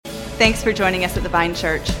Thanks for joining us at the Vine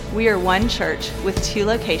Church. We are one church with 2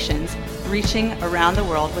 locations, reaching around the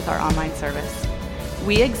world with our online service.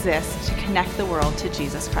 We exist to connect the world to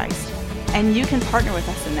Jesus Christ, and you can partner with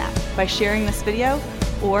us in that by sharing this video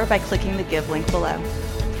or by clicking the Give link below.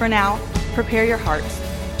 For now, prepare your hearts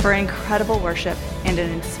for incredible worship and an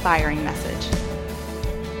inspiring message.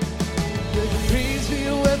 Let praise be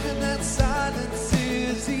a weapon that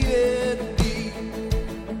silences the enemy.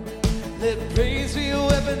 Let praise be a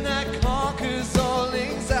weapon that conquers all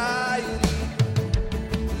anxiety.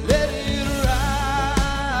 Let it rise.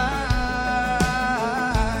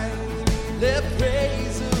 Let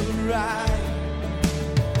praise arise.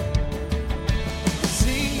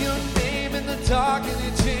 Sing your name in the dark and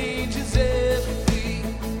it changes everything.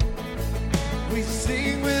 We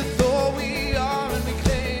sing with all we are and we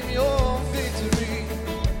claim your victory.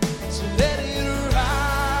 So let it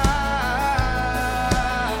rise.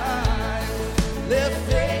 Let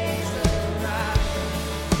faith arise.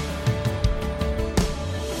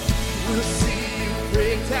 We'll see you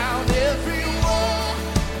break down every wall.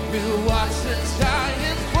 We'll watch the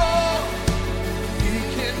giants fall. We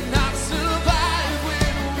cannot survive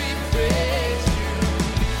when we praise you.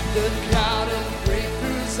 The God of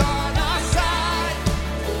breakthroughs on our side.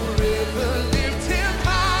 Forever lift him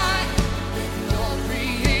high. With all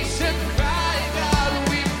creation cry, God,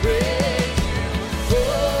 we praise you. Oh,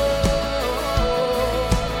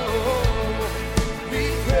 we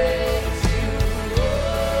praise you. Oh,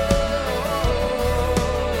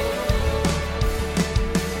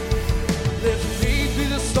 let faith be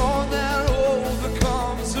the storm that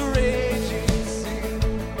overcomes the raging sea.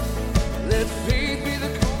 Let faith be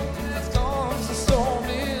the calm that calms the storm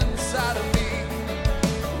inside of me.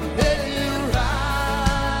 Let it rise.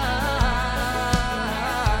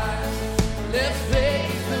 Let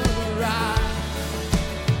faith arise.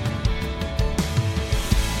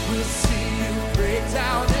 We'll see you break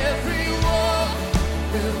down every wall.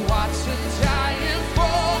 We'll watch the giant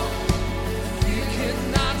fall. We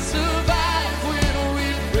cannot survive when we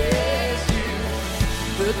praise you.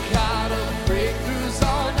 The God of breakthroughs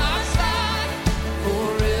on our side.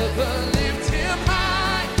 Forever lift him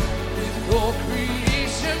high. With all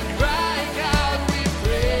creation cry, God, we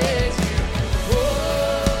praise you. Oh,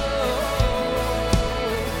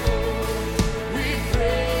 we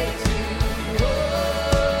praise you. Oh,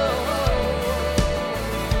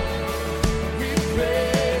 we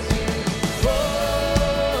praise you. Oh,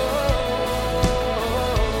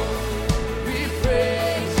 we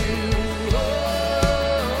praise you.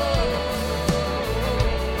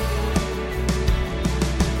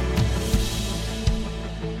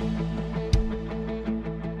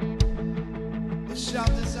 Let's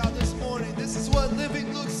shout this out this morning. This is what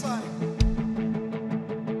living looks like.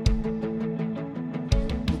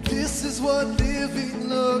 This is what living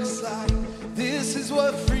looks like. This is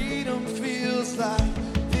what freedom feels like.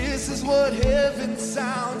 This is what heaven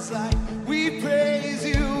sounds like. We praise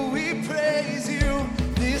you, we praise you.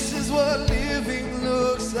 This is what living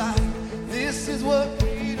looks like. This is what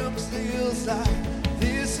freedom feels like.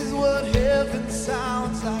 This is what heaven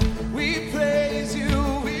sounds like. We praise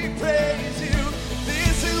you, we praise you.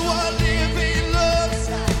 This is what living looks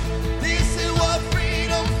like. This is what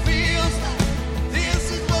freedom feels like.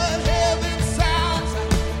 This is what heaven sounds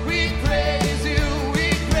like. We praise you,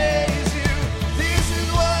 we praise you. This is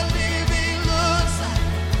what living looks like.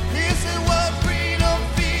 This is what freedom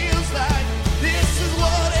feels like. This is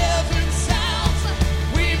what heaven sounds like.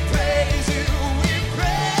 We praise you, we praise you.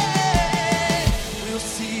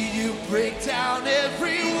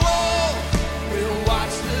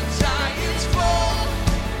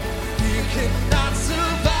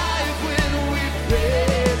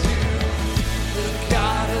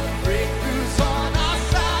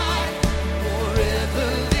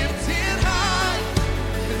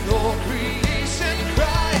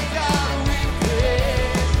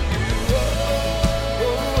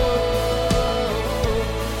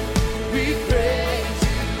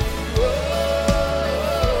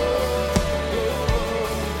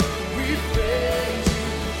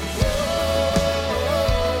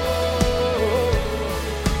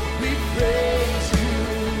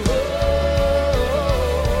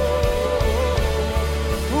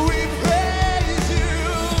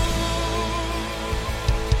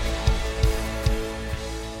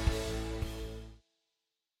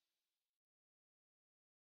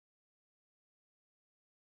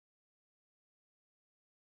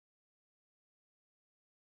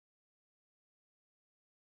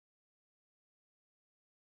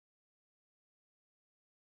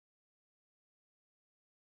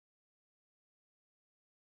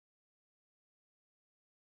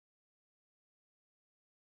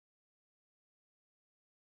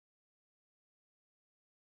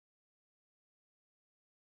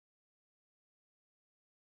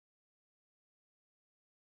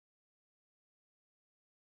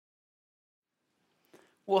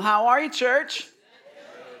 Well, how are you, church?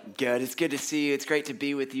 Good. It's good to see you. It's great to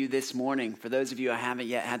be with you this morning. For those of you I haven't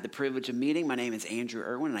yet had the privilege of meeting, my name is Andrew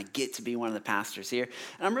Irwin, and I get to be one of the pastors here.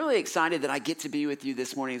 And I'm really excited that I get to be with you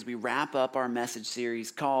this morning as we wrap up our message series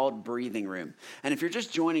called Breathing Room. And if you're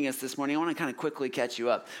just joining us this morning, I want to kind of quickly catch you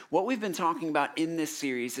up. What we've been talking about in this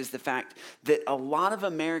series is the fact that a lot of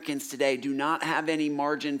Americans today do not have any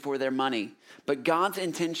margin for their money. But God's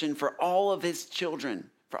intention for all of his children,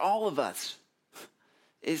 for all of us,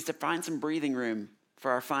 is to find some breathing room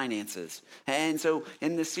for our finances. And so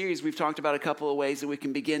in this series, we've talked about a couple of ways that we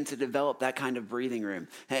can begin to develop that kind of breathing room.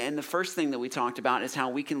 And the first thing that we talked about is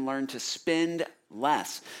how we can learn to spend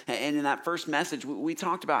less. And in that first message, we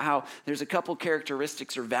talked about how there's a couple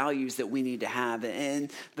characteristics or values that we need to have.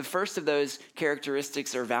 And the first of those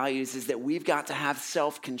characteristics or values is that we've got to have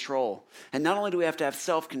self-control. And not only do we have to have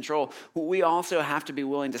self-control, we also have to be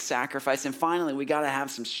willing to sacrifice. And finally, we got to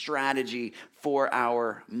have some strategy for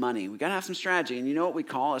our money. We got to have some strategy. And you know what we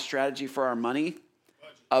call a strategy for our money?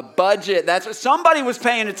 A budget. That's what somebody was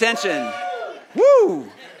paying attention.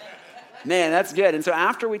 Woo! Man, that's good. And so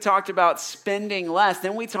after we talked about spending less,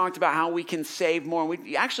 then we talked about how we can save more. And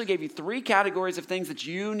we actually gave you 3 categories of things that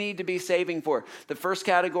you need to be saving for. The first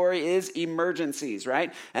category is emergencies,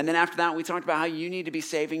 right? And then after that, we talked about how you need to be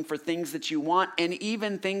saving for things that you want and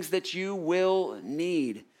even things that you will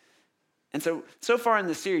need. And so far in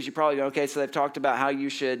this series, you probably go, okay, so they've talked about how you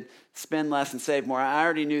should spend less and save more. I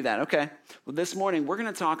already knew that. Okay. Well, this morning, we're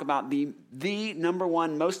going to talk about the number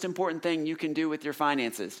one most important thing you can do with your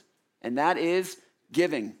finances. And that is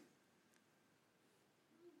giving.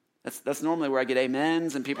 That's normally where I get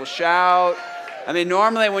amens and people shout. I mean,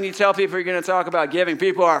 normally when you tell people you're going to talk about giving,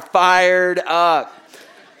 people are fired up.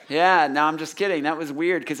 Yeah, no, I'm just kidding. That was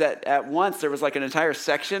weird because at once there was like an entire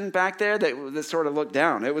section back there that sort of looked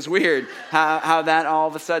down. It was weird how that all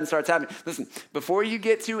of a sudden starts happening. Listen, before you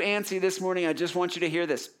get too antsy this morning, I just want you to hear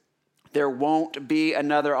this. There won't be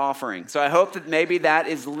another offering. So I hope that maybe that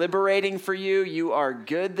is liberating for you. You are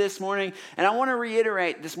good this morning. And I want to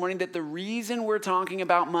reiterate this morning that the reason we're talking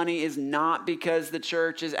about money is not because the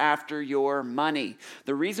church is after your money.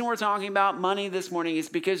 The reason we're talking about money this morning is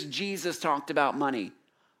because Jesus talked about money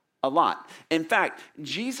a lot. In fact,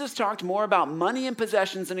 Jesus talked more about money and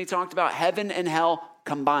possessions than he talked about heaven and hell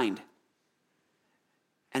combined.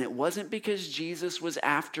 And it wasn't because Jesus was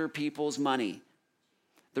after people's money.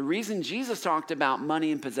 The reason Jesus talked about money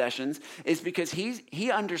and possessions is because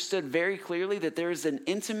he understood very clearly that there is an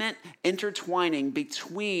intimate intertwining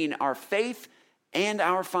between our faith and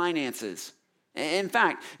our finances. In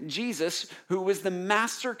fact, Jesus, who was the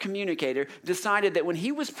master communicator, decided that when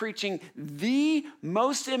he was preaching the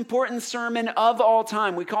most important sermon of all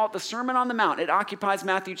time, we call it the Sermon on the Mount. It occupies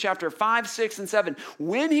Matthew chapter 5, 6, and 7.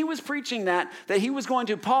 When he was preaching that he was going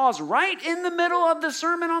to pause right in the middle of the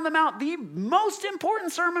Sermon on the Mount, the most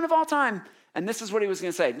important sermon of all time. And this is what he was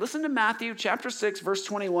going to say. Listen to Matthew chapter 6, verse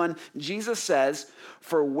 21. Jesus says,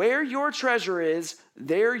 "For where your treasure is,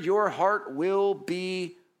 there your heart will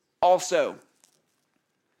be also."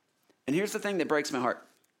 And here's the thing that breaks my heart.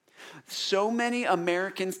 So many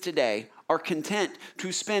Americans today are content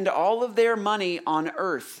to spend all of their money on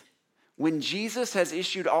earth when Jesus has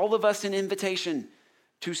issued all of us an invitation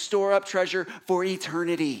to store up treasure for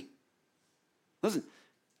eternity. Listen,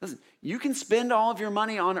 you can spend all of your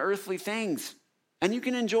money on earthly things and you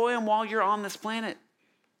can enjoy them while you're on this planet.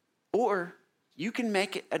 Or you can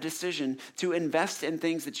make a decision to invest in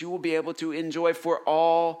things that you will be able to enjoy for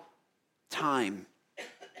all time.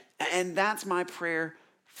 And that's my prayer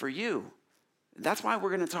for you. That's why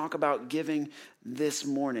we're going to talk about giving this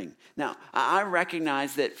morning. Now, I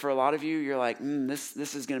recognize that for a lot of you, you're like, this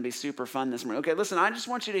is going to be super fun this morning. Okay, listen, I just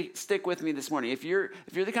want you to stick with me this morning. If you're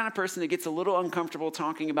the kind of person that gets a little uncomfortable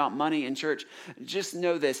talking about money in church, just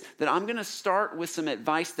know this, that I'm going to start with some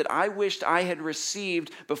advice that I wished I had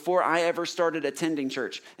received before I ever started attending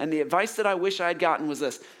church. And the advice that I wish I had gotten was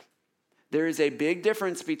this. There is a big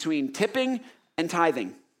difference between tipping and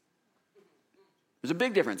tithing. There's a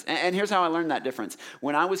big difference. And here's how I learned that difference.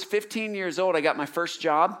 When I was 15 years old, I got my first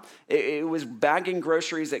job. It was bagging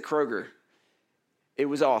groceries at Kroger. It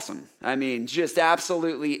was awesome. I mean, just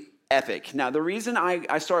absolutely epic. Now, the reason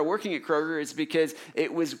I started working at Kroger is because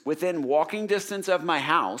it was within walking distance of my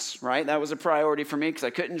house, right? That was a priority for me because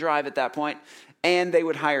I couldn't drive at that point. And they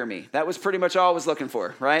would hire me. That was pretty much all I was looking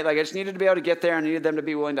for, right? Like I just needed to be able to get there. I needed them to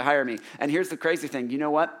be willing to hire me. And here's the crazy thing. You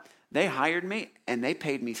know what? They hired me, and they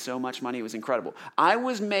paid me so much money. It was incredible. I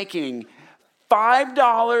was making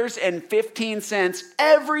 $5.15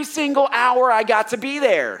 every single hour I got to be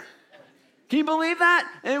there. Can you believe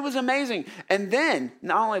that? And it was amazing. And then,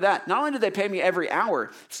 not only did they pay me every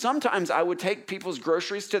hour, sometimes I would take people's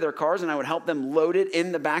groceries to their cars and I would help them load it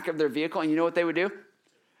in the back of their vehicle. And you know what they would do?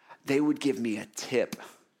 They would give me a tip.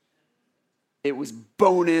 It was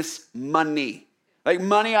bonus money. Like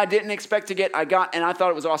money I didn't expect to get, I got, and I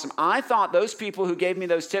thought it was awesome. I thought those people who gave me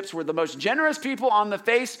those tips were the most generous people on the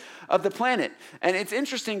face of the planet. And it's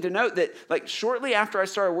interesting to note that like shortly after I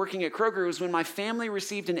started working at Kroger was when my family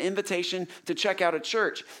received an invitation to check out a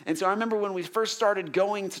church. And so I remember when we first started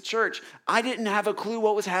going to church, I didn't have a clue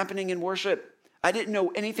what was happening in worship. I didn't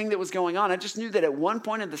know anything that was going on. I just knew that at one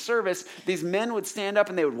point in the service, these men would stand up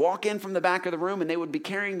and they would walk in from the back of the room and they would be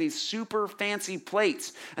carrying these super fancy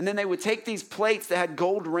plates. And then they would take these plates that had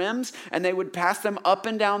gold rims and they would pass them up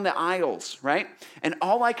and down the aisles, right? And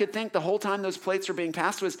all I could think the whole time those plates were being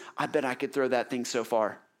passed was, I bet I could throw that thing so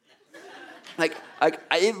far. Like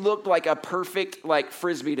it looked like a perfect like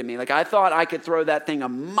Frisbee to me. Like I thought I could throw that thing a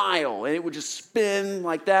mile and it would just spin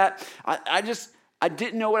like that. I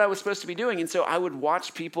didn't know what I was supposed to be doing. And so I would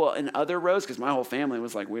watch people in other rows because my whole family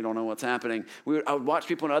was like, we don't know what's happening. I would watch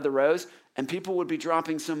people in other rows and people would be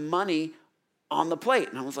dropping some money on the plate.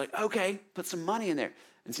 And I was like, okay, put some money in there.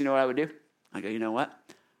 And so you know what I would do? I go, you know what?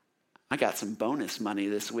 I got some bonus money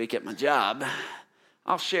this week at my job.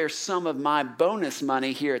 I'll share some of my bonus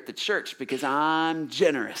money here at the church because I'm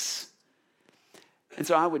generous. And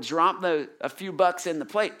so I would drop a few bucks in the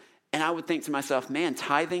plate. And I would think to myself, man,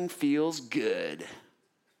 tithing feels good.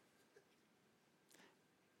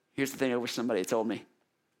 Here's the thing I wish somebody had told me.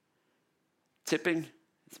 Tipping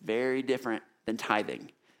is very different than tithing.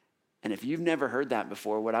 And if you've never heard that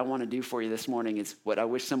before, what I want to do for you this morning is what I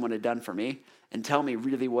wish someone had done for me and tell me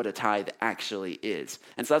really what a tithe actually is.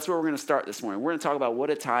 And so that's where we're going to start this morning. We're going to talk about what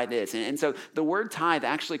a tithe is. And so the word tithe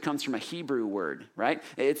actually comes from a Hebrew word, right?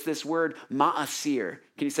 It's this word ma'asir.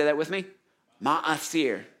 Can you say that with me?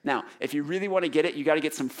 Ma'asir. Now, if you really want to get it, you got to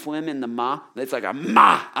get some phlegm in the ma. It's like a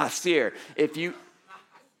ma'asir.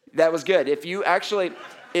 That was good. If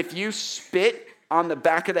you spit on the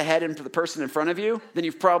back of the head and for the person in front of you, then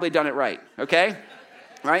you've probably done it right, okay?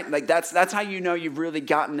 Right? Like that's how you know you've really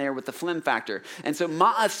gotten there with the phlegm factor. And so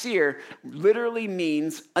ma'asir literally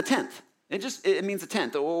means a tenth. It means a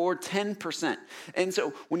tenth or 10%. And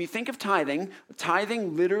so when you think of tithing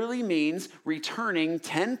literally means returning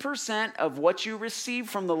 10% of what you receive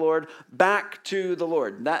from the Lord back to the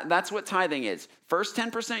Lord. That's what tithing is. First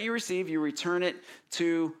 10% you receive, you return it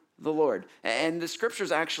to the Lord. And the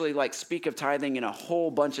scriptures actually speak of tithing in a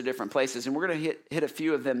whole bunch of different places. And we're going to hit a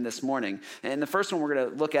few of them this morning. And the first one we're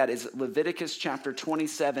going to look at is Leviticus chapter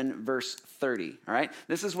 27, verse 30. All right.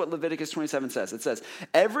 This is what Leviticus 27 says. It says,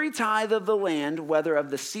 every tithe of the land, whether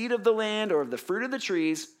of the seed of the land or of the fruit of the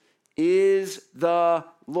trees, is the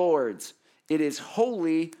Lord's. It is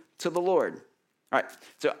holy to the Lord. All right,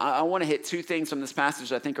 so I want to hit two things from this passage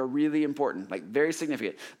that I think are really important, very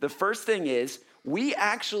significant. The first thing is we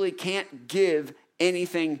actually can't give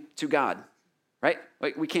anything to God, right?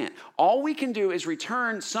 We can't. All we can do is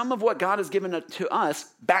return some of what God has given to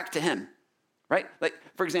us back to him, right?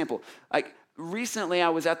 For example, recently I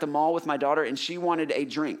was at the mall with my daughter and she wanted a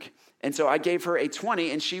drink. And so I gave her a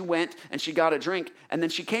 20 and she went and she got a drink. And then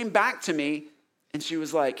she came back to me and she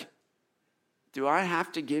was like, do I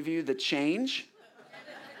have to give you the change?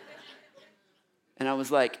 And I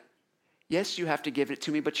was like, yes, you have to give it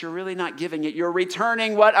to me, but you're really not giving it. You're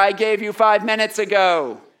returning what I gave you 5 minutes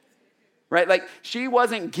ago, right? She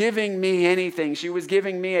wasn't giving me anything. She was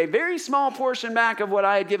giving me a very small portion back of what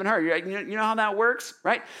I had given her. You know how that works,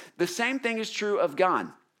 right? The same thing is true of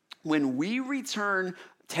God. When we return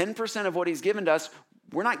 10% of what he's given to us,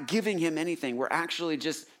 we're not giving him anything. We're actually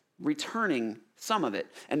just returning some of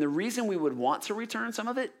it. And the reason we would want to return some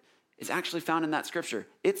of it is actually found in that scripture.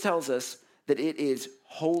 It tells us that it is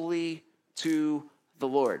holy to the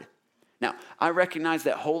Lord. Now, I recognize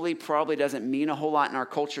that holy probably doesn't mean a whole lot in our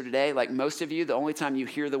culture today. Like most of you, the only time you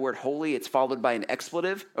hear the word holy, it's followed by an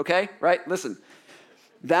expletive, okay? Right? Listen,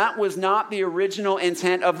 that was not the original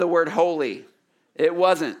intent of the word holy. It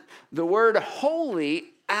wasn't. The word holy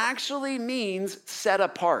actually means set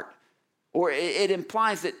apart, or it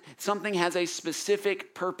implies that something has a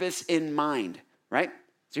specific purpose in mind, right?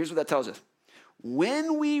 So here's what that tells us.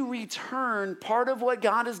 When we return part of what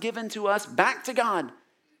God has given to us back to God,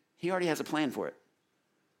 he already has a plan for it.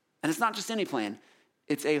 And it's not just any plan.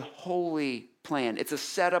 It's a holy plan. It's a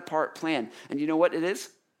set-apart plan. And you know what it is?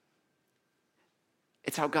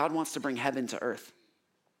 It's how God wants to bring heaven to earth.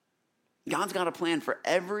 God's got a plan for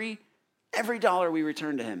every dollar we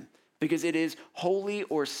return to him because it is holy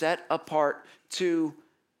or set apart to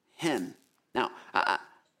him. Now,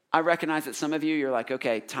 I recognize that some of you, you're like,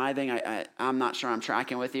 okay, tithing, I'm not sure I'm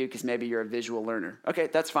tracking with you because maybe you're a visual learner. Okay,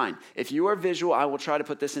 that's fine. If you are visual, I will try to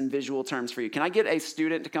put this in visual terms for you. Can I get a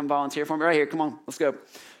student to come volunteer for me? Right here, come on, let's go.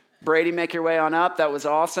 Brady, make your way on up. That was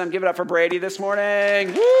awesome. Give it up for Brady this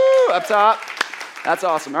morning. Woo, up top. That's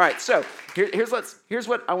awesome. All right, so here's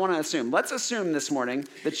what I want to assume. Let's assume this morning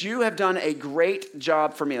that you have done a great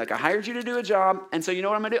job for me. Like I hired you to do a job, and so you know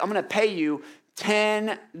what I'm going to do? I'm going to pay you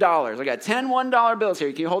 $10. I got 10 $1 bills here.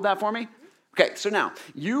 Can you hold that for me? Okay, so now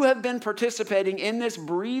you have been participating in this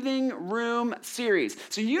Breathing Room series.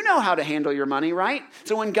 So you know how to handle your money, right?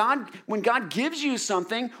 So when God gives you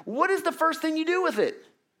something, what is the first thing you do with it?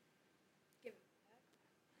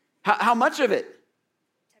 How much of it?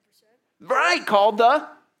 10%. Right, called the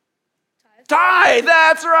tithe.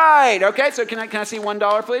 That's right. Okay, so can I see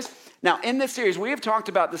 $1, please? Now, in this series, we have talked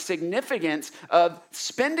about the significance of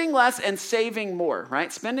spending less and saving more,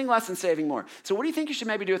 right? Spending less and saving more. So what do you think you should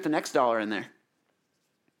maybe do with the next dollar in there?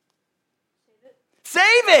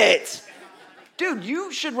 Save it! Dude,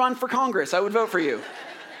 you should run for Congress. I would vote for you.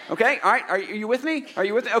 Okay, all right, are you with me? Are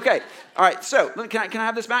you with me? Okay, all right, so can I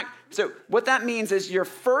have this back? So what that means is your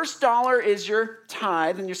first dollar is your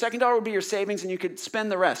tithe, and your second dollar would be your savings, and you could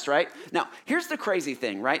spend the rest, right? Now, here's the crazy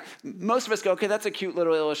thing, right? Most of us go, okay, that's a cute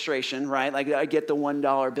little illustration, right? Like I get the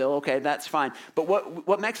 $1 bill, okay, that's fine. But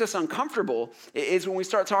what makes us uncomfortable is when we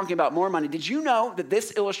start talking about more money. Did you know that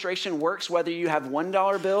this illustration works whether you have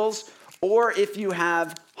 $1 bills or if you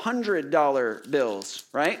have $100 bills,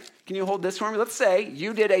 right? Can you hold this for me? Let's say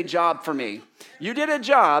you did a job for me. You did a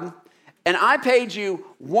job, and I paid you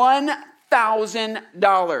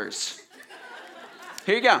 $1,000.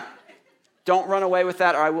 Here you go. Don't run away with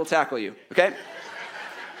that or I will tackle you, okay?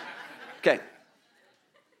 Okay.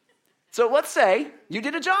 So let's say you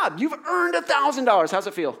did a job. You've earned $1,000. How's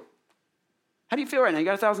it feel? How do you feel right now? You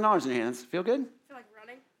got $1,000 in your hands. Feel good? Feel like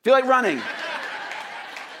running. Feel like running.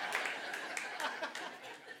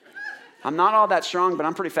 I'm not all that strong, but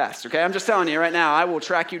I'm pretty fast, okay? I'm just telling you right now, I will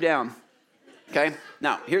track you down, okay?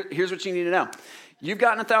 Now, here's what you need to know. You've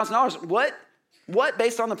gotten $1,000. What,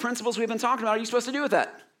 based on the principles we've been talking about, are you supposed to do with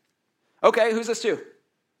that? Okay, who's this to?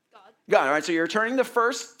 God, all right, so you're returning the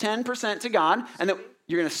first 10% to God, and then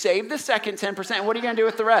you're going to save the second 10%, and what are you going to do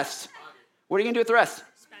with the rest? What are you going to do with the rest?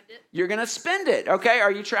 Spend it. You're going to spend it, okay?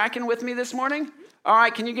 Are you tracking with me this morning? All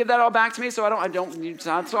right, can you give that all back to me so I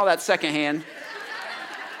saw that second hand.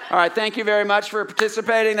 All right, thank you very much for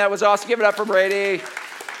participating. That was awesome. Give it up for Brady.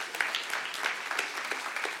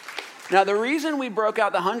 Now, the reason we broke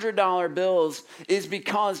out the $100 bills is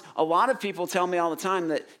because a lot of people tell me all the time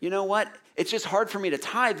that, you know what, it's just hard for me to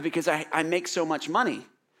tithe because I make so much money.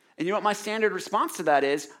 And you know what my standard response to that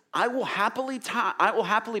is? I will happily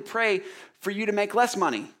pray for you to make less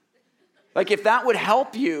money. Like if that would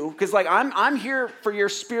help you, because like I'm here for your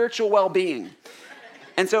spiritual well-being.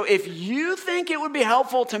 And so if you think it would be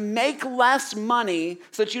helpful to make less money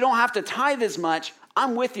so that you don't have to tithe as much,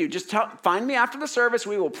 I'm with you. Just find me after the service.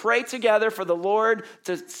 We will pray together for the Lord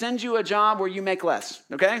to send you a job where you make less,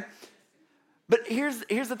 okay? But here's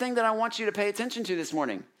the thing that I want you to pay attention to this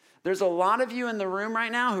morning. There's a lot of you in the room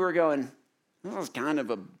right now who are going, this is kind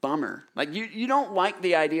of a bummer. Like you don't like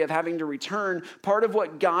the idea of having to return part of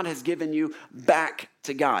what God has given you back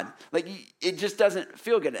to God. Like it just doesn't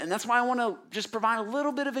feel good. And that's why I want to just provide a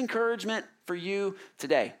little bit of encouragement for you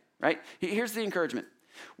today, right? Here's the encouragement.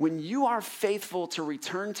 When you are faithful to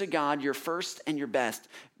return to God your first and your best,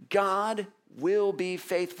 God will be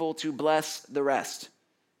faithful to bless the rest.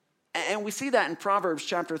 And we see that in Proverbs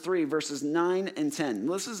chapter 3, verses 9 and 10.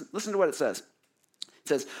 Listen to what it says. It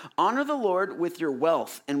says, honor the Lord with your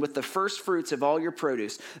wealth and with the first fruits of all your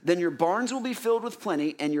produce. Then your barns will be filled with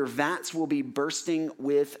plenty and your vats will be bursting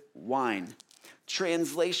with wine.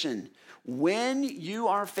 Translation, when you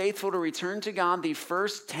are faithful to return to God the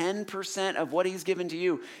first 10% of what he's given to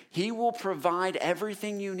you, he will provide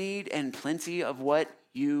everything you need and plenty of what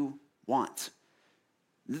you want.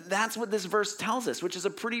 That's what this verse tells us, which is a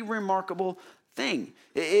pretty remarkable thing.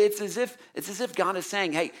 It's as if God is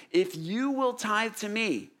saying, hey, if you will tithe to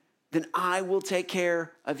me, then I will take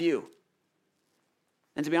care of you.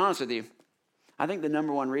 And to be honest with you, I think the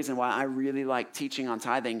number one reason why I really like teaching on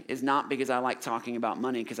tithing is not because I like talking about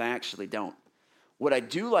money, because I actually don't. What I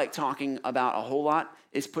do like talking about a whole lot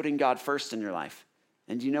is putting God first in your life.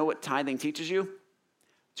 And do you know what tithing teaches you?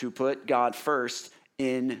 To put God first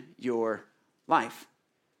in your life.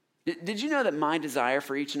 Did you know that my desire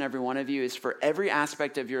for each and every one of you is for every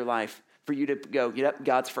aspect of your life for you to go, yep,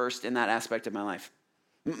 God's first in that aspect of my life?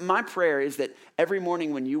 My prayer is that every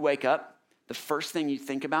morning when you wake up, the first thing you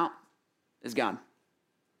think about is God.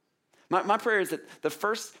 My prayer is that the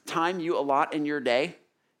first time you allot in your day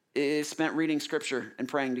is spent reading scripture and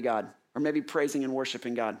praying to God, or maybe praising and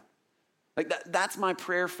worshiping God. Like that's my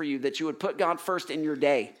prayer for you, that you would put God first in your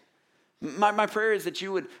day. My prayer is that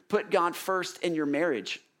you would put God first in your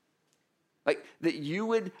marriage. Like that you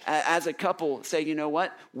would, as a couple, say, you know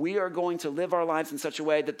what? We are going to live our lives in such a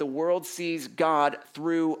way that the world sees God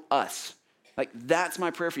through us. Like that's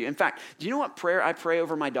my prayer for you. In fact, do you know what prayer I pray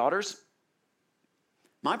over my daughters?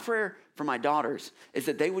 My prayer for my daughters is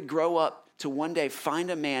that they would grow up to one day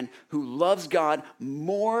find a man who loves God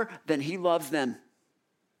more than he loves them.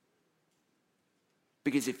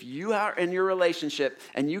 Because if you are in your relationship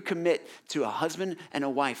and you commit to a husband and a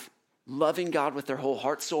wife loving God with their whole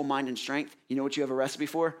heart, soul, mind, and strength, you know what you have a recipe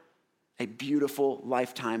for? A beautiful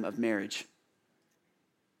lifetime of marriage.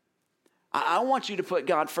 I want you to put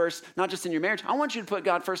God first, not just in your marriage. I want you to put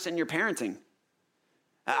God first in your parenting.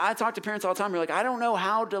 I talk to parents all the time. You're like, I don't know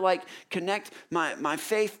how to connect my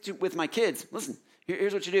faith with my kids. Listen,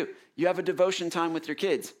 here's what you do. You have a devotion time with your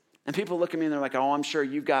kids. And people look at me and they're like, oh, I'm sure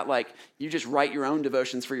you've got you just write your own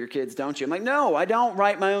devotions for your kids, don't you? I'm like, no, I don't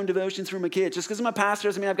write my own devotions for my kids. Just because I'm a pastor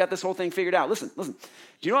doesn't mean I've got this whole thing figured out. Listen. Do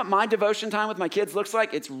you know what my devotion time with my kids looks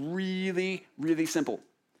like? It's really, really simple.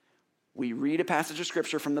 We read a passage of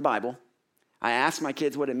scripture from the Bible. I ask my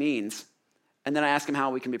kids what it means. And then I ask them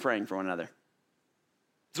how we can be praying for one another.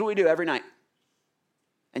 That's what we do every night.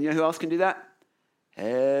 And you know who else can do that?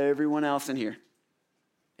 Everyone else in here.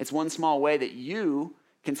 It's one small way that you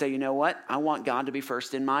can say, you know what? I want God to be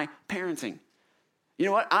first in my parenting. You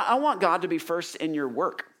know what? I want God to be first in your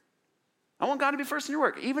work. I want God to be first in your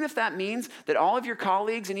work. Even if that means that all of your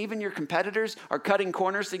colleagues and even your competitors are cutting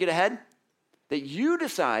corners to get ahead, that you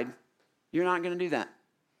decide you're not going to do that.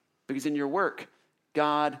 Because in your work,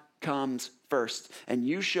 God comes first. And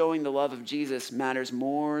you showing the love of Jesus matters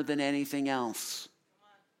more than anything else.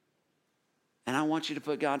 And I want you to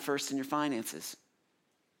put God first in your finances.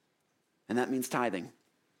 And that means tithing.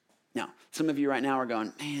 Now, some of you right now are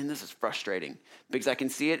going, man, this is frustrating. Because I can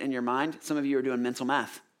see it in your mind. Some of you are doing mental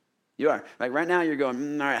math. You are. Like right now you're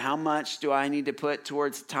going, all right, how much do I need to put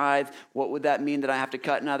towards tithe? What would that mean that I have to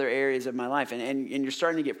cut in other areas of my life? And you're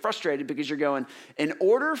starting to get frustrated because you're going, in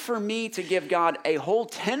order for me to give God a whole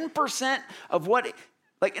 10% of what,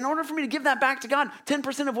 in order for me to give that back to God,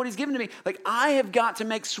 10% of what he's given to me, I have got to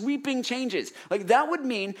make sweeping changes. That would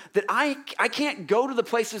mean that I can't go to the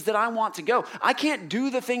places that I want to go. I can't do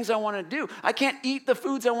the things I want to do. I can't eat the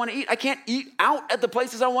foods I want to eat. I can't eat out at the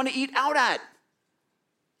places I want to eat out at.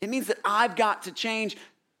 It means that I've got to change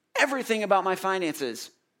everything about my finances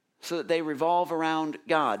so that they revolve around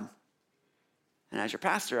God. And as your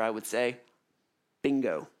pastor, I would say,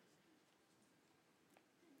 bingo.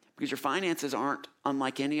 Because your finances aren't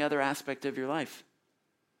unlike any other aspect of your life.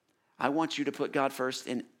 I want you to put God first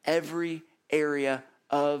in every area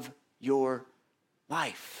of your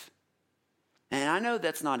life. And I know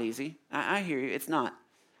that's not easy. I hear you. It's not.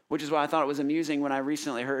 Which is why I thought it was amusing when I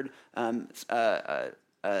recently heard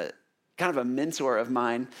kind of a mentor of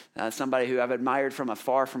mine, somebody who I've admired from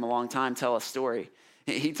afar from a long time, tell a story.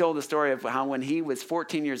 He told the story of how when he was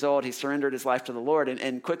 14 years old, he surrendered his life to the Lord.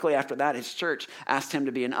 And quickly after that, his church asked him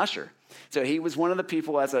to be an usher. So he was one of the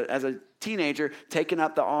people as a teenager taking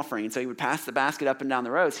up the offering. And so he would pass the basket up and down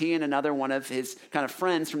the rows, he and another one of his kind of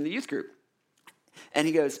friends from the youth group. And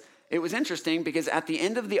he goes, it was interesting because at the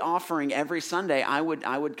end of the offering every Sunday, I would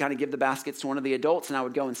kind of give the baskets to one of the adults and I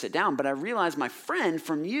would go and sit down. But I realized my friend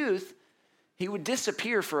from youth, he would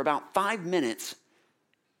disappear for about 5 minutes.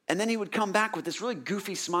 And then he would come back with this really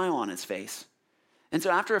goofy smile on his face. And so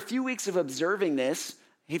after a few weeks of observing this,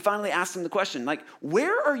 he finally asked him the question,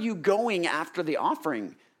 where are you going after the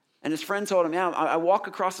offering? And his friend told him, I walk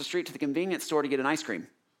across the street to the convenience store to get an ice cream.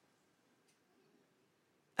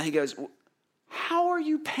 And he goes, how are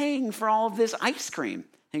you paying for all of this ice cream?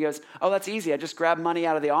 He goes, oh, that's easy. I just grab money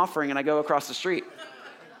out of the offering and I go across the street.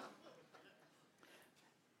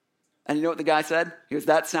 And you know what the guy said? He goes,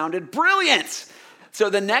 that sounded brilliant. So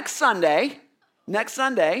the next Sunday,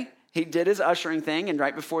 he did his ushering thing, and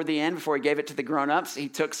right before the end, before he gave it to the grown-ups, he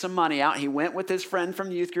took some money out. He went with his friend from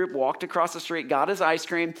the youth group, walked across the street, got his ice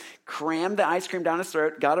cream, crammed the ice cream down his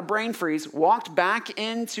throat, got a brain freeze, walked back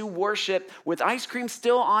into worship with ice cream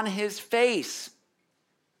still on his face,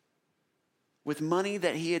 with money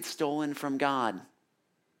that he had stolen from God.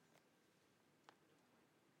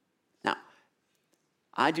 Now,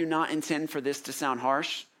 I do not intend for this to sound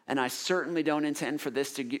harsh. And I certainly don't intend for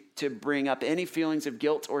this to bring up any feelings of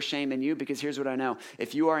guilt or shame in you, because here's what I know.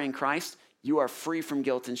 If you are in Christ, you are free from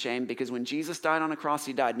guilt and shame, because when Jesus died on a cross,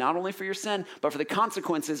 he died not only for your sin, but for the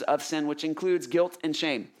consequences of sin, which includes guilt and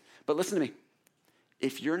shame. But listen to me.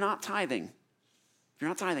 If you're not tithing,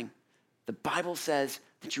 the Bible says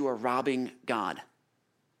that you are robbing God.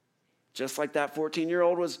 Just like that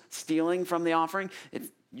 14-year-old was stealing from the offering,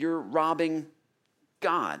 you're robbing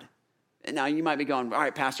God. And now you might be going, all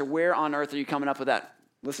right, Pastor, where on earth are you coming up with that?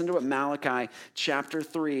 Listen to what Malachi chapter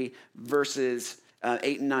 3, verses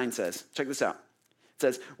 8 and 9 says. Check this out. It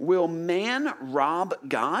says, will man rob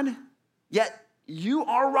God? Yet you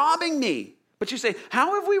are robbing me. But you say,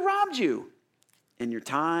 how have we robbed you? In your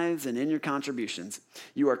tithes and in your contributions.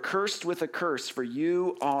 You are cursed with a curse, for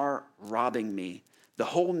you are robbing me, the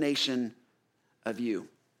whole nation of you.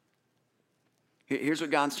 Here's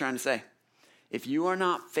what God's trying to say. If you are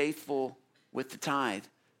not faithful with the tithe,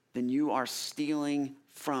 then you are stealing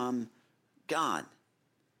from God.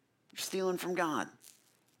 You're stealing from God.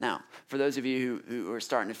 Now, for those of you who are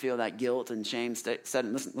starting to feel that guilt and shame,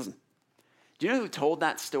 listen. Do you know who told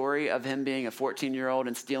that story of him being a 14-year-old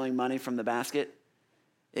and stealing money from the basket?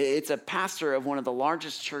 It's a pastor of one of the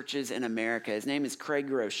largest churches in America. His name is Craig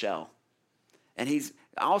Groeschel. And he's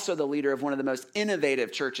also the leader of one of the most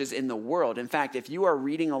innovative churches in the world. In fact, if you are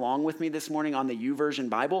reading along with me this morning on the YouVersion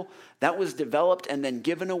Bible, that was developed and then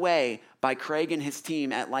given away by Craig and his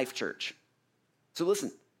team at Life Church. So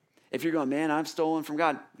listen, if you're going, man, I've stolen from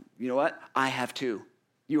God, you know what? I have too.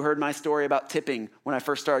 You heard my story about tipping when I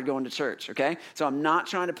first started going to church, okay? So I'm not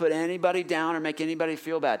trying to put anybody down or make anybody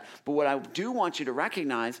feel bad. But what I do want you to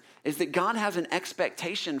recognize is that God has an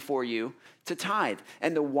expectation for you to tithe.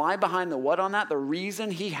 And the why behind the what on that, the reason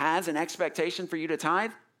he has an expectation for you to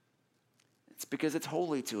tithe, it's because it's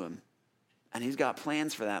holy to him. And he's got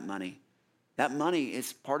plans for that money. That money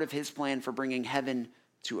is part of his plan for bringing heaven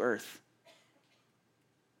to earth.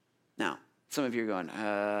 Now, some of you are going,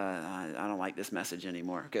 I don't like this message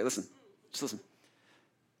anymore. Okay, listen. Just listen.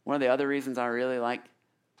 One of the other reasons I really like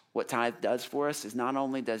what tithe does for us is not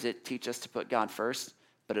only does it teach us to put God first,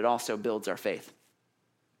 but it also builds our faith.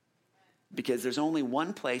 Because there's only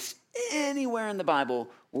one place anywhere in the Bible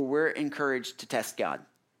where we're encouraged to test God.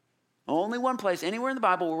 Only one place anywhere in the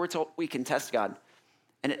Bible where we're told we can test God.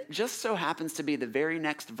 And it just so happens to be the very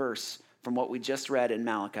next verse from what we just read in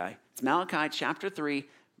Malachi. It's Malachi chapter 3,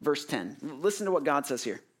 verse 10. Listen to what God says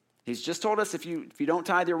here. He's just told us if you don't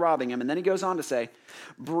tithe, you're robbing him. And then he goes on to say,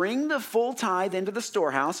 bring the full tithe into the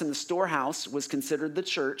storehouse, and the storehouse was considered the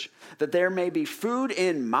church, that there may be food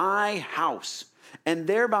in my house. And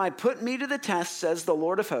thereby put me to the test, says the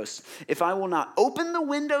Lord of hosts, if I will not open the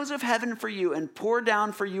windows of heaven for you and pour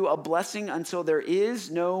down for you a blessing until there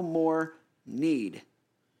is no more need.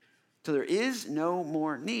 Till there is no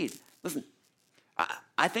more need. Listen,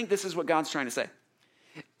 I think this is what God's trying to say.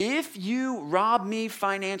 If you rob me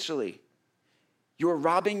financially, you're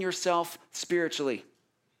robbing yourself spiritually.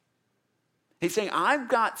 He's saying, I've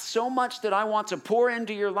got so much that I want to pour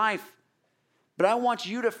into your life, but I want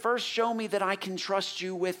you to first show me that I can trust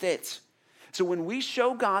you with it. So when we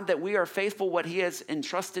show God that we are faithful what he has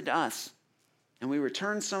entrusted to us, and we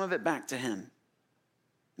return some of it back to him,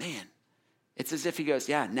 man, it's as if he goes,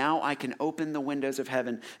 yeah, now I can open the windows of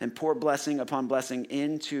heaven and pour blessing upon blessing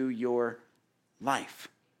into your life.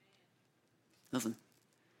 Listen,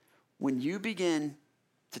 when you begin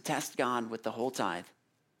to test God with the whole tithe,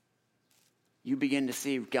 you begin to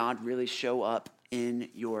see God really show up in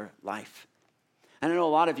your life. And I know a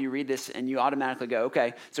lot of you read this and you automatically go,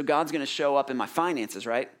 okay, so God's going to show up in my finances,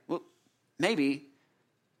 right? Well, maybe,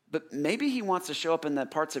 but maybe he wants to show up in the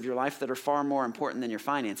parts of your life that are far more important than your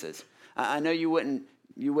finances. I know you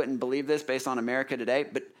wouldn't believe this based on America today,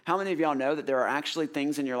 but how many of y'all know that there are actually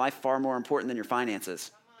things in your life far more important than your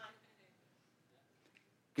finances?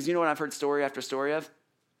 Because you know what I've heard story after story of?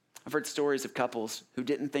 I've heard stories of couples who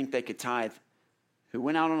didn't think they could tithe, who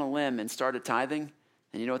went out on a limb and started tithing,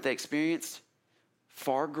 and you know what they experienced?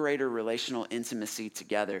 Far greater relational intimacy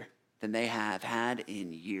together than they have had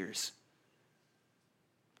in years.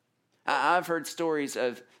 I've heard stories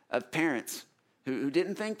of parents who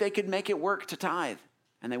didn't think they could make it work to tithe.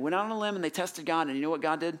 And they went out on a limb and they tested God. And you know what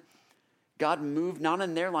God did? God moved not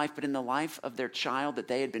in their life, but in the life of their child that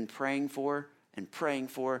they had been praying for and praying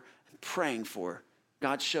for and praying for.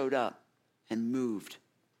 God showed up and moved.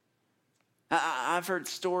 I've heard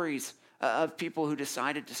stories of people who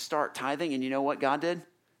decided to start tithing. And you know what God did?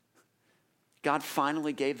 God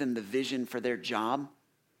finally gave them the vision for their job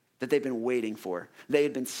that they've been waiting for. They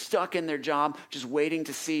had been stuck in their job, just waiting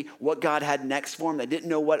to see what God had next for them. They didn't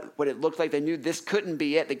know what it looked like. They knew this couldn't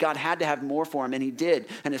be it, that God had to have more for them, and he did.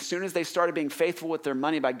 And as soon as they started being faithful with their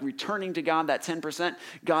money by returning to God that 10%,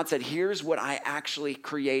 God said, here's what I actually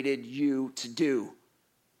created you to do.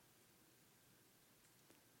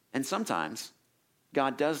 And sometimes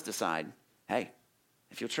God does decide, hey,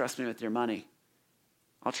 if you'll trust me with your money,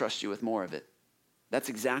 I'll trust you with more of it. That's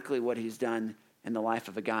exactly what he's done in the life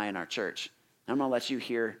of a guy in our church. I'm going to let you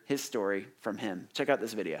hear his story from him. Check out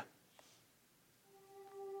this video.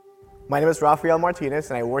 My name is Rafael Martinez,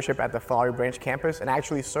 and I worship at the Flowery Branch campus and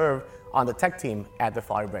actually serve on the tech team at the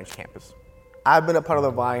Flowery Branch campus. I've been a part of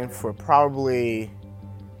the Vine for probably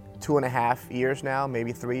 2.5 years now,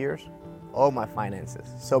 maybe 3 years. All my finances.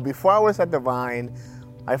 So before I was at the Vine,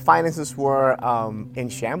 my finances were in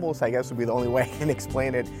shambles, I guess would be the only way I can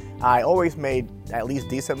explain it. I always made at least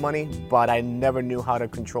decent money, but I never knew how to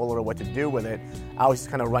control it or what to do with it. I was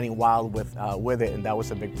just kind of running wild with it, and that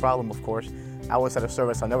was a big problem, of course. I was at a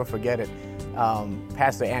service, I'll never forget it.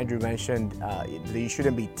 Pastor Andrew mentioned that you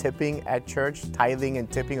shouldn't be tipping at church. Tithing and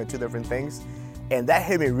tipping are two different things. And that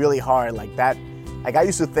hit me really hard. Like I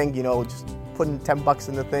used to think, just putting $10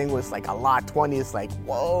 in the thing was like a lot. 20 is like,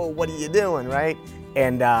 whoa, what are you doing, right?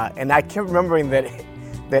 And I kept remembering that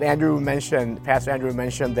Pastor Andrew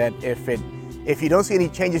mentioned that if you don't see any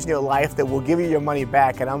changes in your life, that we'll give you your money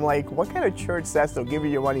back. And I'm like, what kind of church says they'll give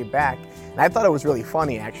you your money back? And I thought it was really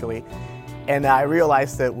funny, actually. And I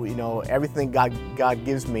realized that, everything God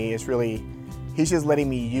gives me is really, He's just letting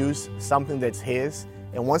me use something that's His.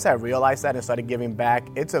 And once I realized that and started giving back,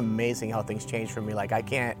 it's amazing how things changed for me. Like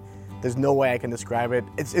there's no way I can describe it.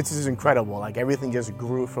 It's just incredible. Like everything just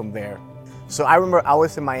grew from there. So I remember I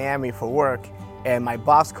was in Miami for work, and my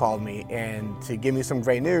boss called me, and to give me some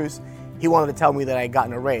great news, he wanted to tell me that I had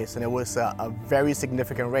gotten a raise, and it was a very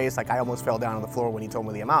significant raise. Like I almost fell down on the floor when he told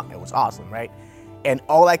me the amount. It was awesome, right? And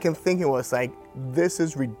all I kept thinking was like, this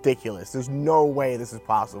is ridiculous. There's no way this is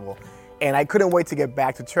possible. And I couldn't wait to get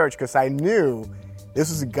back to church because I knew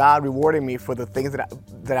this was God rewarding me for the things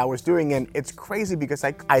that I was doing. And it's crazy because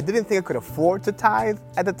I didn't think I could afford to tithe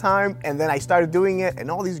at the time. And then I started doing it,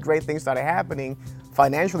 and all these great things started happening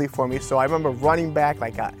financially for me. So I remember running back,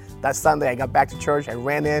 that Sunday I got back to church, I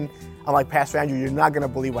ran in. I'm like, Pastor Andrew, you're not going to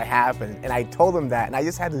believe what happened. And I told him that, and I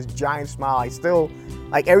just had this giant smile. I still,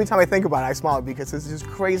 every time I think about it, I smile because it's just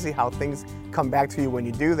crazy how things come back to you when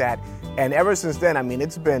you do that. And ever since then,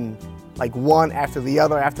 it's been like one after the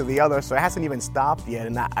other, so it hasn't even stopped yet.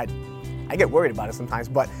 And I get worried about it sometimes,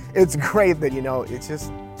 but it's great that, it's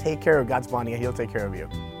just take care of God's money and He'll take care of you.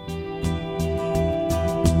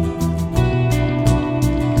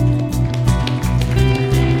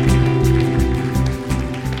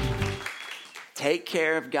 Take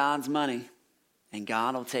care of God's money, and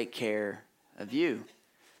God will take care of you.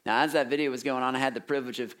 Now, as that video was going on, I had the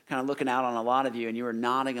privilege of kind of looking out on a lot of you, and you were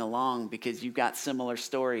nodding along because you've got similar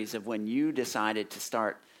stories of when you decided to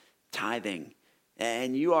start tithing.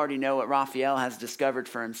 And you already know what Raphael has discovered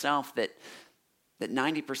for himself, that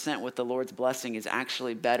 90% with the Lord's blessing is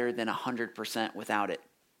actually better than 100% without it.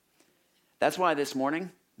 That's why this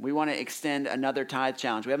morning, we want to extend another tithe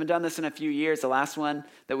challenge. We haven't done this in a few years. The last one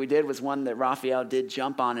that we did was one that Raphael did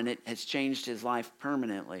jump on, and it has changed his life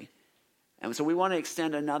permanently. And so we want to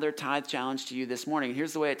extend another tithe challenge to you this morning.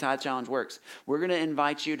 Here's the way a tithe challenge works. We're going to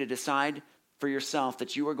invite you to decide for yourself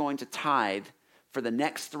that you are going to tithe for the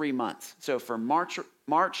next 3 months. So for March,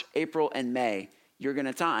 April, and May, you're going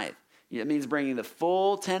to tithe. It means bringing the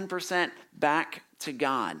full 10% back to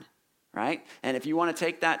God. Right? And if you want to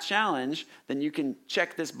take that challenge, then you can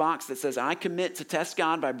check this box that says, I commit to test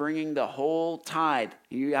God by bringing the whole tithe.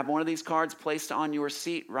 You have one of these cards placed on your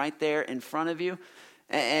seat right there in front of you.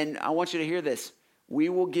 And I want you to hear this. We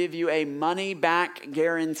will give you a money back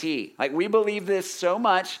guarantee. We believe this so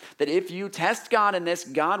much that if you test God in this,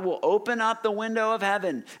 God will open up the window of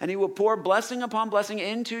heaven and He will pour blessing upon blessing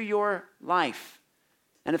into your life.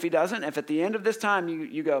 And if He doesn't, if at the end of this time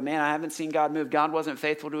you go, man, I haven't seen God move, God wasn't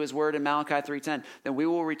faithful to His word in Malachi 3:10, then we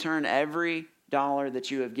will return every dollar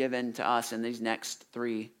that you have given to us in these next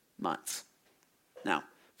 3 months. Now,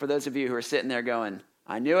 for those of you who are sitting there going,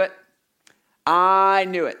 I knew it.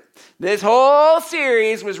 This whole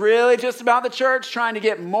series was really just about the church trying to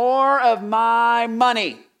get more of my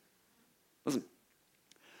money. Listen,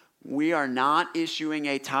 we are not issuing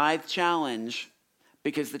a tithe challenge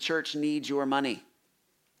because the church needs your money.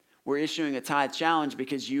 We're issuing a tithe challenge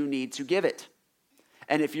because you need to give it.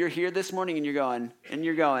 And if you're here this morning and you're going,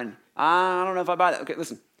 I don't know if I buy that. Okay,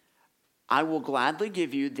 listen. I will gladly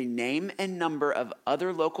give you the name and number of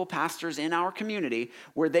other local pastors in our community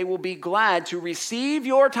where they will be glad to receive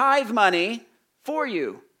your tithe money for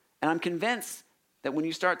you. And I'm convinced that when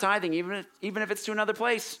you start tithing, even if it's to another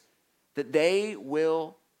place, that they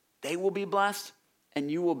will be blessed and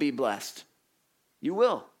you will be blessed. You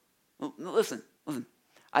will. Listen.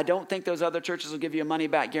 I don't think those other churches will give you a money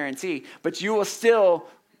back guarantee, but you will still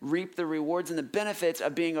reap the rewards and the benefits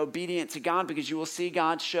of being obedient to God because you will see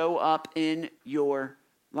God show up in your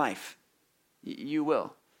life. You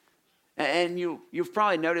will. And you've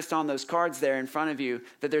probably noticed on those cards there in front of you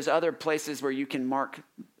that there's other places where you can mark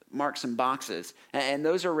some boxes. And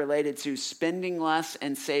those are related to spending less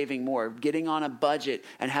and saving more, getting on a budget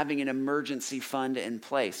and having an emergency fund in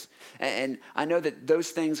place. And I know that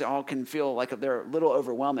those things all can feel like they're a little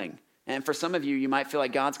overwhelming. And for some of you, you might feel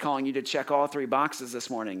like God's calling you to check all 3 boxes this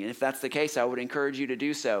morning. And if that's the case, I would encourage you to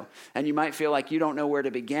do so. And you might feel like you don't know where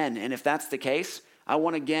to begin. And if that's the case, I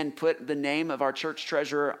want to again put the name of our church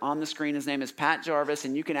treasurer on the screen. His name is Pat Jarvis,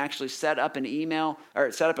 and you can actually set up an email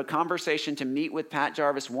or set up a conversation to meet with Pat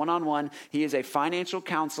Jarvis one-on-one. He is a financial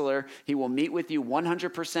counselor. He will meet with you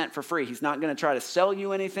 100% for free. He's not going to try to sell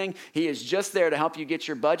you anything. He is just there to help you get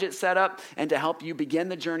your budget set up and to help you begin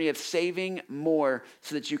the journey of saving more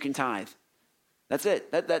so that you can tithe. That's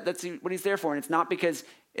it. That's what he's there for. And it's not because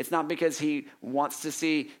he wants to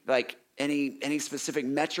see like any specific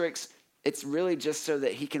metrics. It's really just so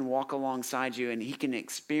that he can walk alongside you and he can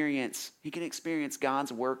experience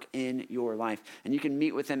God's work in your life. And you can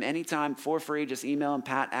meet with him anytime for free. Just email him,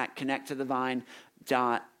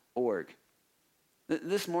 pat@connecttothevine.org.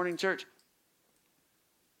 This morning, church,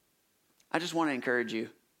 I just want to encourage you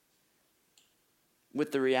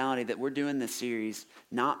with the reality that we're doing this series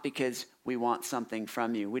not because we want something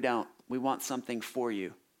from you. We don't. We want something for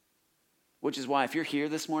you. Which is why if you're here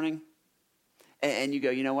this morning, and you go,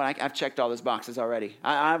 you know what, I've checked all those boxes already.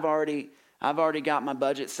 I've already got my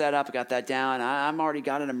budget set up. I got that down. I'm already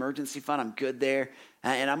got an emergency fund. I'm good there.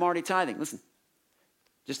 And I'm already tithing. Listen,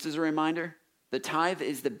 just as a reminder, the tithe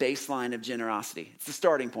is the baseline of generosity. It's the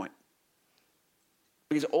starting point.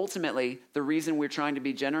 Because ultimately, the reason we're trying to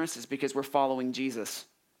be generous is because we're following Jesus.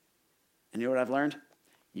 And you know what I've learned?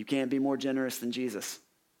 You can't be more generous than Jesus.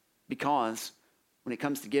 Because when it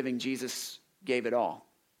comes to giving, Jesus gave it all.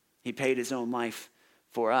 He paid his own life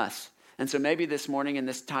for us. And so maybe this morning in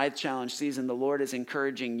this tithe challenge season, the Lord is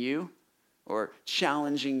encouraging you or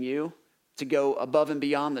challenging you to go above and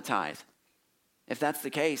beyond the tithe. If that's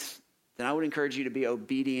the case, then I would encourage you to be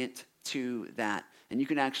obedient to that. And you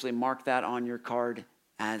can actually mark that on your card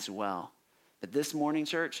as well. But this morning,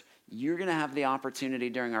 church, you're going to have the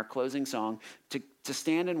opportunity during our closing song to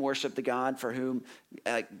stand and worship the God for whom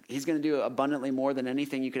he's going to do abundantly more than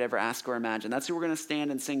anything you could ever ask or imagine. That's who we're going to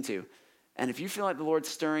stand and sing to. And if you feel like the Lord's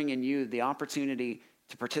stirring in you the opportunity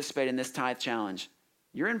to participate in this tithe challenge,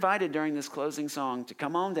 you're invited during this closing song to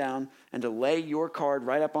come on down and to lay your card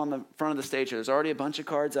right up on the front of the stage. There's already a bunch of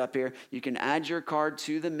cards up here. You can add your card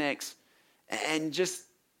to the mix and just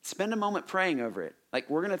spend a moment praying over it. Like,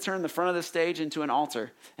 we're going to turn the front of the stage into an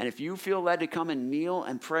altar. And if you feel led to come and kneel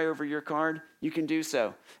and pray over your card, you can do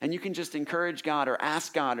so. And you can just encourage God or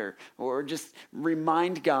ask God or just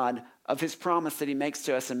remind God of his promise that he makes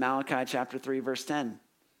to us in Malachi chapter 3, verse 10.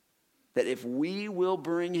 That if we will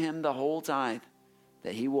bring him the whole tithe,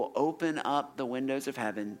 that he will open up the windows of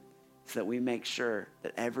heaven so that we make sure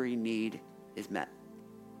that every need is met.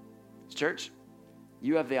 Church,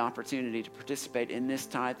 you have the opportunity to participate in this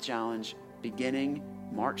tithe challenge beginning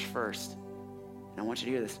March 1st. And I want you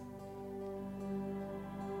to hear this.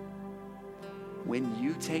 When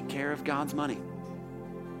you take care of God's money,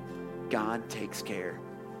 God takes care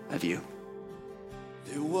of you.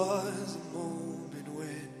 There was a moment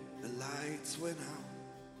when the lights went out,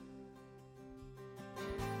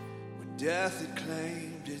 when death had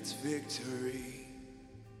claimed its victory.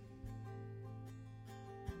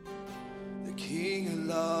 The King of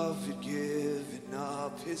love had given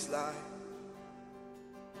up his life.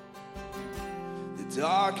 The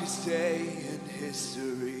darkest day in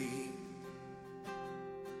history.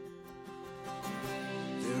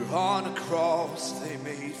 There on a cross they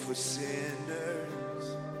made for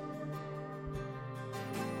sinners.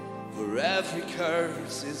 For every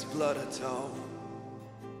curse his blood atoned.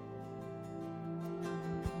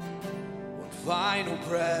 One final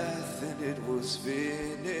breath and it was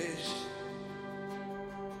finished.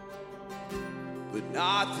 But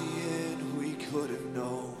not the end we could have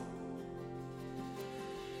known.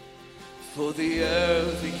 For the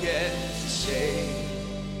earth began to shake,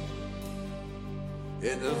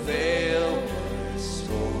 and the veil was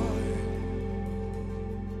torn.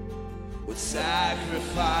 What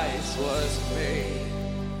sacrifice was made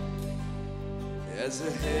as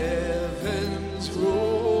the heavens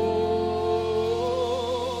roared.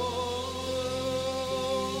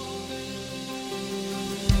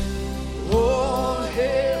 Oh,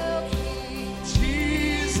 hail King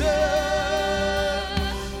Jesus.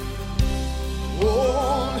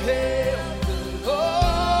 Oh, hail the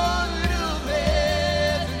Lord of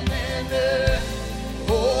heaven and earth.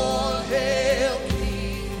 Oh, hail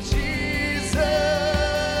King Jesus.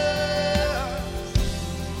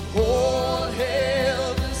 Oh,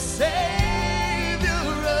 hail the Savior.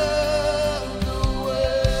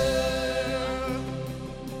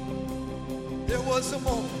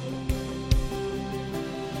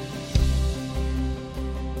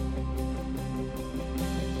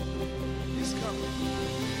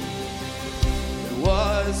 There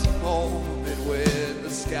was a moment when the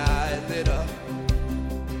sky lit up,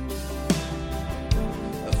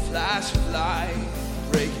 a flash of light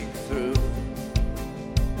breaking through.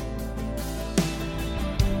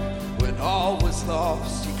 When all was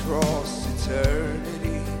lost, he crossed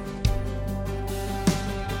eternity.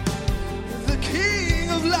 The King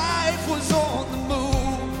of life was on the move.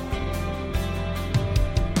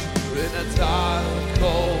 In a dark,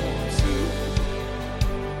 cold